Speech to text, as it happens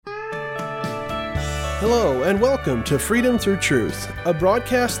Hello and welcome to Freedom Through Truth, a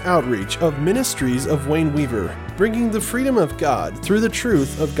broadcast outreach of Ministries of Wayne Weaver, bringing the freedom of God through the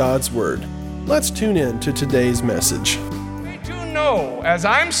truth of God's Word. Let's tune in to today's message. I do know, as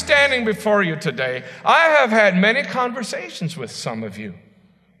I'm standing before you today, I have had many conversations with some of you.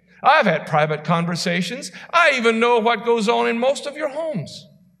 I've had private conversations. I even know what goes on in most of your homes.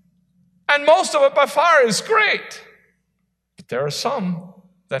 And most of it by far is great. But there are some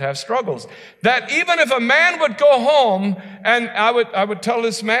that have struggles. That even if a man would go home, and I would tell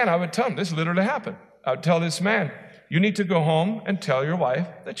this man, I would tell him, this literally happened. I would tell this man, you need to go home and tell your wife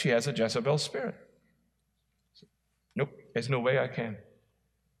that she has a Jezebel spirit. Nope, there's no way I can.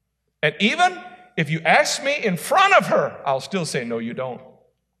 And even if you ask me in front of her, I'll still say, no, you don't.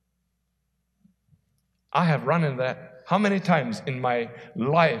 I have run into that how many times in my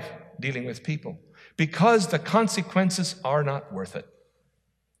life dealing with people? Because the consequences are not worth it.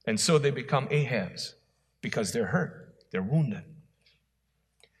 And so they become Ahabs because they're hurt, they're wounded.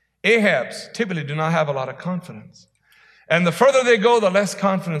 Ahabs typically do not have a lot of confidence. And the further they go, the less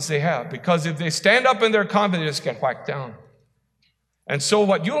confidence they have, because if they stand up in their confidence, they just get whacked down. And so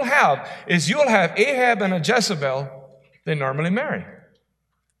what you'll have is you'll have Ahab and a Jezebel they normally marry.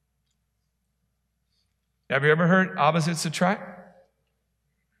 Have you ever heard opposites attract?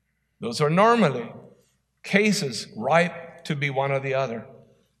 Those are normally cases ripe to be one or the other.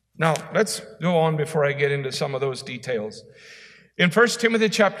 Now, let's go on before I get into some of those details. In 1 Timothy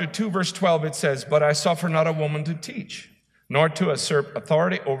chapter 2, verse 12, it says, "But I suffer not a woman to teach, nor to usurp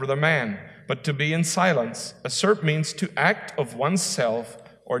authority over the man, but to be in silence." Usurp means to act of oneself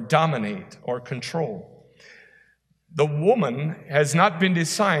or dominate or control. The woman has not been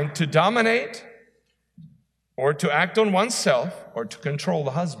designed to dominate or to act on oneself or to control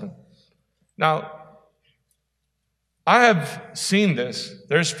the husband. Now, I have seen this.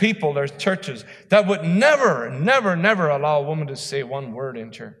 There's people, there's churches that would never allow a woman to say one word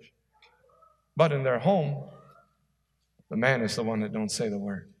in church. But in their home, the man is the one that don't say the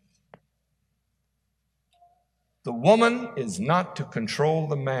word. The woman is not to control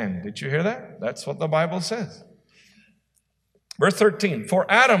the man. Did you hear that? That's what the Bible says. Verse 13, "For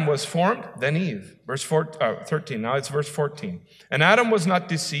Adam was formed, then Eve." Verse 13, now it's verse 14. "And Adam was not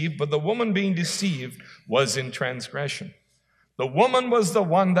deceived, but the woman being deceived was in transgression." The woman was the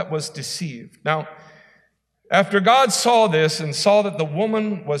one that was deceived. Now, after God saw this and saw that the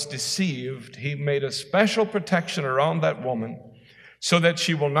woman was deceived, he made a special protection around that woman so that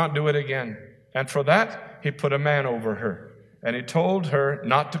she will not do it again. And for that, he put a man over her. And he told her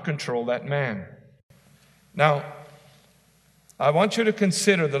not to control that man. Now, I want you to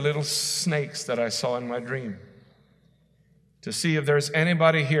consider the little snakes that I saw in my dream to see if there's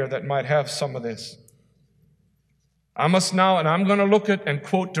anybody here that might have some of this. I must now, and I'm going to look at and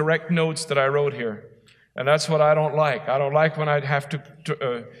quote direct notes that I wrote here. And that's what I don't like. I don't like when I'd have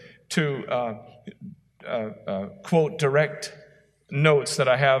to quote direct notes that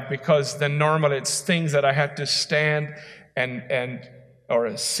I have, because then normally it's things that I have to stand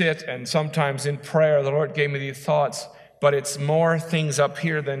or sit, and sometimes in prayer the Lord gave me these thoughts. But it's more things up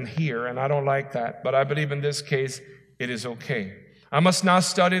here than here, and I don't like that. But I believe in this case, it is okay. I must now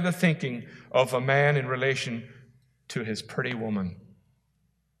study the thinking of a man in relation to his pretty woman.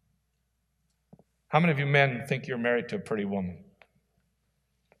 How many of you men think you're married to a pretty woman?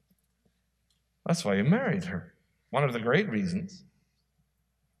 That's why you married her. One of the great reasons.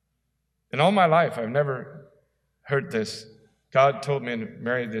 In all my life, I've never heard this. God told me to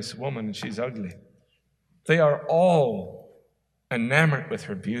marry this woman, and she's ugly. They are all enamored with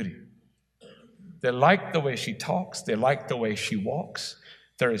her beauty. They like the way she talks. They like the way she walks.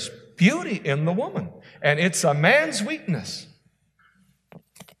 There is beauty in the woman, and it's a man's weakness.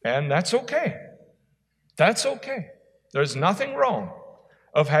 And that's okay. That's okay. There's nothing wrong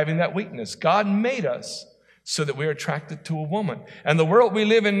of having that weakness. God made us so that we're attracted to a woman. And the world we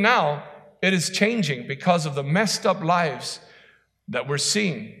live in now, it is changing because of the messed up lives that we're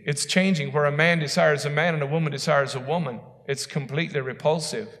seeing. It's changing where a man desires a man and a woman desires a woman. It's completely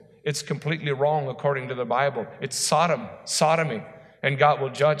repulsive. It's completely wrong according to the Bible. It's sodomy, and God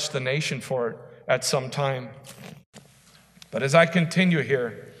will judge the nation for it at some time. But as I continue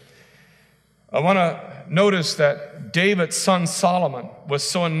here, I want to notice that David's son Solomon was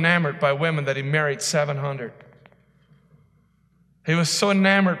so enamored by women that he married 700. He was so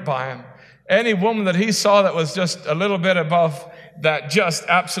enamored by them. Any woman that he saw that was just a little bit above that, just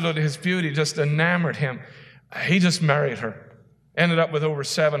absolutely his beauty just enamored him. He just married her. Ended up with over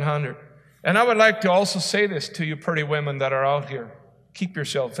 700. And I would like to also say this to you pretty women that are out here. Keep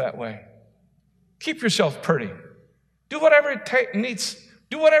yourself that way. Keep yourself pretty. Do whatever it needs.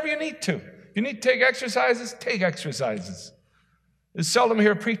 Do whatever you need to. If you need to take exercises, take exercises. It's seldom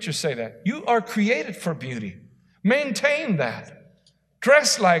hear preachers say that. You are created for beauty. Maintain that.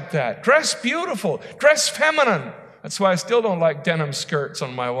 Dress like that. Dress beautiful. Dress feminine. That's why I still don't like denim skirts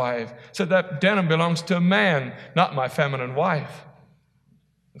on my wife. So that denim belongs to a man, not my feminine wife.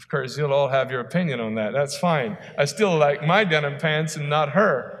 Of course, you'll all have your opinion on that. That's fine. I still like my denim pants and not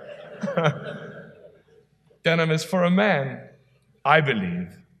her. Denim is for a man, I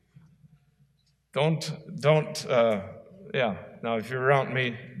believe. Now, if you're around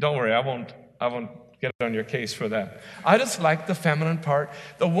me, don't worry, I won't get on your case for that. I just like the feminine part.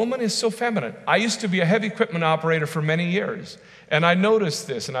 The woman is so feminine. I used to be a heavy equipment operator for many years, and I noticed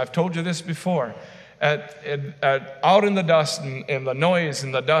this, and I've told you this before. Out in the dust and the noise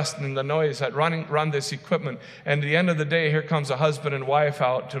and the dust and the noise, I'd run this equipment, and at the end of the day, here comes a husband and wife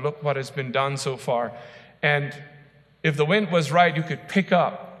out to look what has been done so far. And if the wind was right, you could pick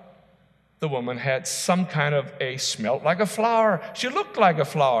up the woman had some kind of smelled like a flower. She looked like a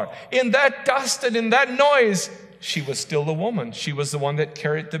flower. In that dust and in that noise, she was still the woman. She was the one that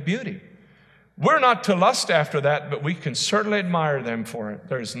carried the beauty. We're not to lust after that, but we can certainly admire them for it.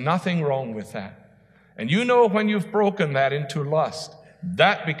 There's nothing wrong with that. And you know when you've broken that into lust,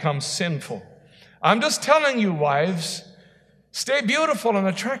 that becomes sinful. I'm just telling you, wives, stay beautiful and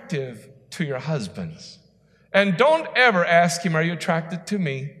attractive to your husbands. And don't ever ask him, are you attracted to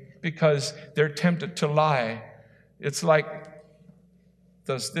me? Because they're tempted to lie. It's like,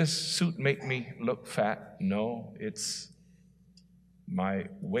 does this suit make me look fat? No, it's my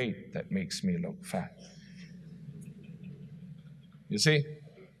weight that makes me look fat. You see?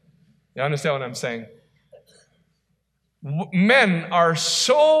 You understand what I'm saying? Men are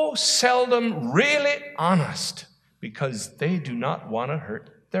so seldom really honest because they do not want to hurt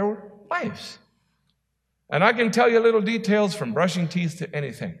their wives. And I can tell you little details from brushing teeth to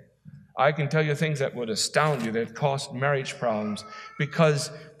anything. I can tell you things that would astound you that caused marriage problems because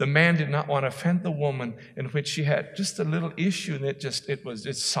the man did not want to offend the woman in which she had just a little issue and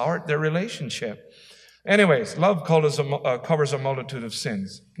it soured their relationship. Anyways, love covers a multitude of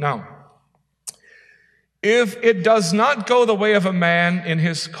sins. Now, if it does not go the way of a man in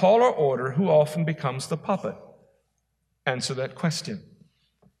his call or order, who often becomes the puppet? Answer that question.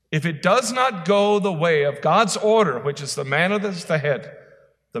 If it does not go the way of God's order, which is the man is the head,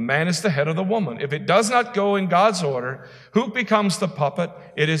 the man is the head of the woman. If it does not go in God's order, who becomes the puppet?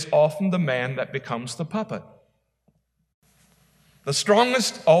 It is often the man that becomes the puppet. The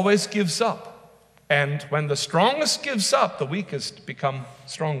strongest always gives up. And when the strongest gives up, the weakest become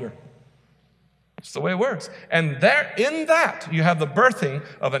stronger. It's the way it works. And there, in that, you have the birthing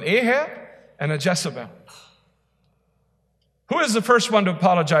of an Ahab and a Jezebel. Who is the first one to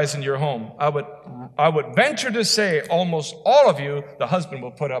apologize in your home? I would venture to say almost all of you, the husband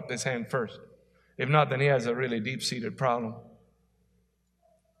will put up his hand first. If not, then he has a really deep-seated problem.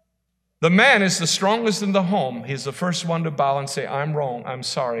 The man is the strongest in the home. He's the first one to bow and say, I'm wrong, I'm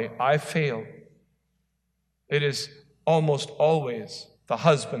sorry, I failed. It is almost always the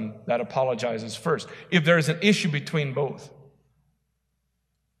husband that apologizes first, if there is an issue between both.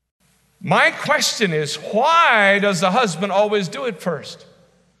 My question is, why does the husband always do it first?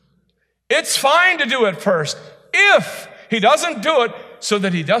 It's fine to do it first if he doesn't do it so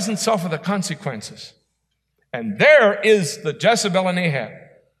that he doesn't suffer the consequences. And there is the Jezebel and Ahab.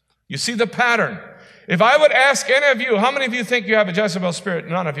 You see the pattern. If I would ask any of you, how many of you think you have a Jezebel spirit?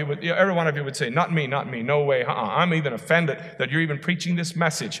 None of you would. Every one of you would say, not me, no way. I'm even offended that you're even preaching this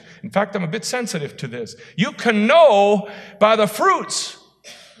message. In fact, I'm a bit sensitive to this. You can know by the fruits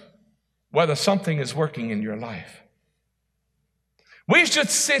whether something is working in your life. We should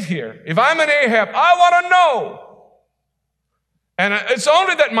sit here. If I'm an Ahab, I want to know. And it's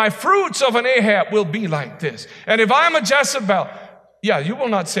only that my fruits of an Ahab will be like this. And if I'm a Jezebel, you will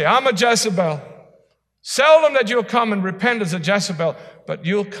not say, I'm a Jezebel. Seldom that you'll come and repent as a Jezebel, but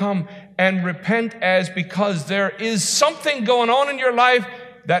you'll come and repent as because there is something going on in your life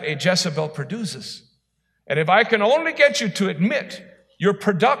that a Jezebel produces. And if I can only get you to admit your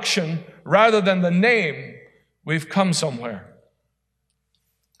production rather than the name, we've come somewhere.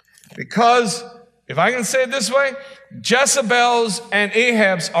 Because, if I can say it this way, Jezebels and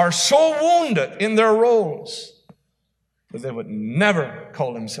Ahabs are so wounded in their roles that they would never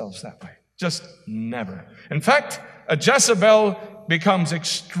call themselves that way. Just never. In fact, a Jezebel becomes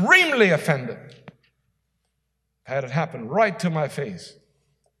extremely offended. I had it happen right to my face.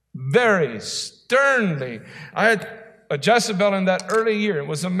 Very sternly. I had a Jezebel in that early year. It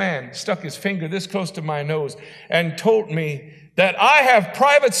was a man, stuck his finger this close to my nose and told me that I have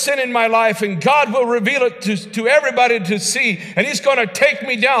private sin in my life and God will reveal it to everybody to see, and he's going to take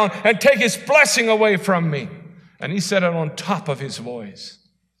me down and take his blessing away from me. And he said it on top of his voice.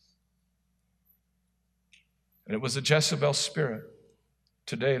 And it was a Jezebel spirit.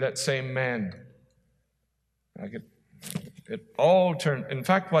 Today, that same man, it all turned. In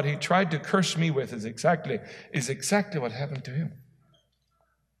fact, what he tried to curse me with is exactly what happened to him.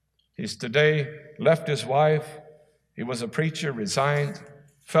 He's today left his wife. He was a preacher, resigned,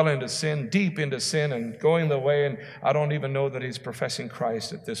 fell into sin, deep into sin, and going the way, and I don't even know that he's professing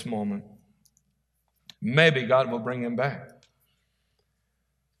Christ at this moment. Maybe God will bring him back.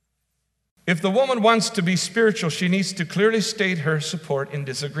 If the woman wants to be spiritual, she needs to clearly state her support in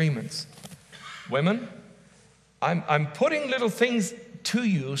disagreements. Women, I'm putting little things to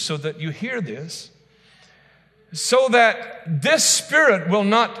you so that you hear this, so that this spirit will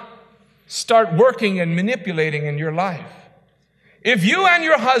not start working and manipulating in your life. If you and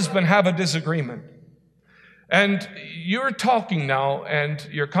your husband have a disagreement, and you're talking now, and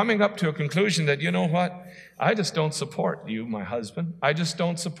you're coming up to a conclusion that, you know what, I just don't support you, my husband. I just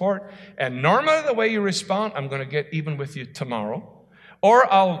don't support. And normally the way you respond, I'm going to get even with you tomorrow. Or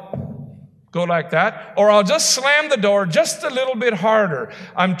I'll go like that. Or I'll just slam the door just a little bit harder.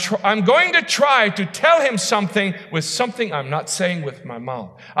 I'm going to try to tell him something with something I'm not saying with my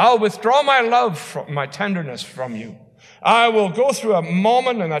mouth. I'll withdraw my love, my tenderness from you. I will go through a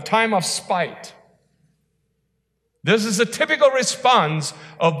moment and a time of spite. This is a typical response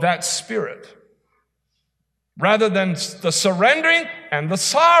of that spirit. Rather than the surrendering and the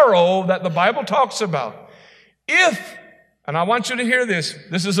sorrow that the Bible talks about. And I want you to hear this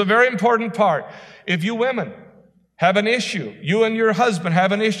is a very important part. If you women have an issue, you and your husband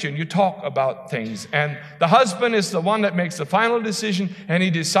have an issue, and you talk about things, and the husband is the one that makes the final decision, and he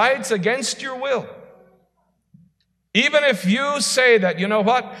decides against your will. Even if you say that, you know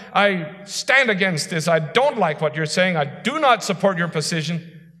what, I stand against this, I don't like what you're saying, I do not support your position.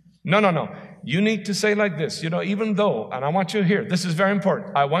 No. You need to say like this, even though, and I want you to hear, this is very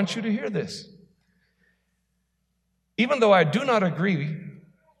important. I want you to hear this. Even though I do not agree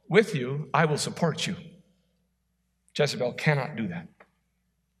with you, I will support you. Jezebel cannot do that.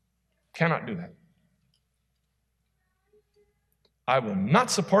 Cannot do that. I will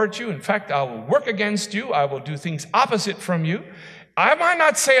not support you. In fact, I will work against you. I will do things opposite from you. I might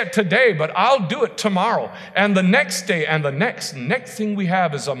not say it today, but I'll do it tomorrow and the next day and the next. Next thing we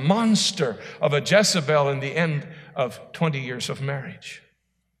have is a monster of a Jezebel in the end of 20 years of marriage.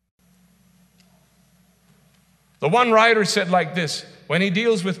 The one writer said like this, when he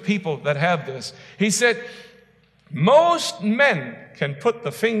deals with people that have this, he said, most men can put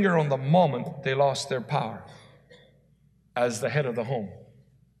the finger on the moment they lost their power as the head of the home.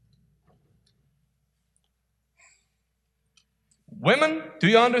 Women, do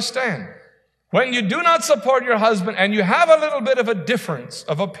you understand? When you do not support your husband and you have a little bit of a difference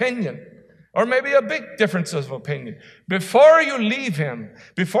of opinion, or maybe a big difference of opinion, before you leave him,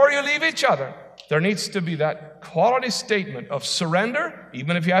 before you leave each other, there needs to be that quality statement of surrender,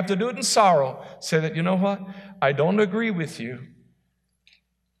 even if you have to do it in sorrow. Say that, you know what, I don't agree with you,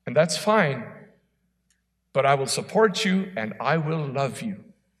 and that's fine, but I will support you and I will love you.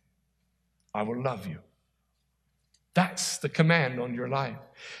 I will love you. That's the command on your life.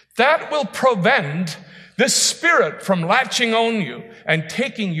 That will prevent this spirit from latching on you and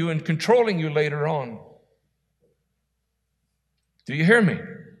taking you and controlling you later on. Do you hear me?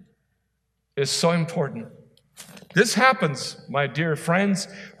 It's so important. This happens, my dear friends,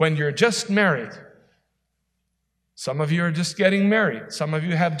 when you're just married. Some of you are just getting married. Some of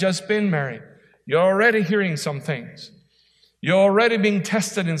you have just been married. You're already hearing some things. You're already being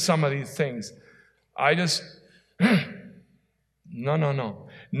tested in some of these things.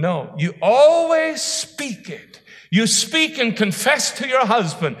 No, you always speak it. You speak and confess to your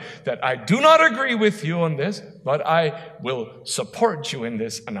husband that I do not agree with you on this, but I will support you in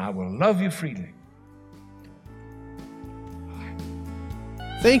this and I will love you freely.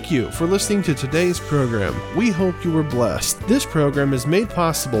 Thank you for listening to today's program. We hope you were blessed. This program is made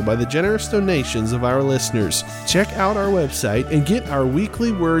possible by the generous donations of our listeners. Check out our website and get our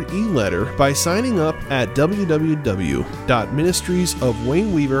weekly word e-letter by signing up at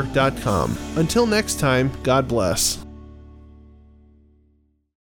www.ministriesofwayneweaver.com. Until next time, God bless.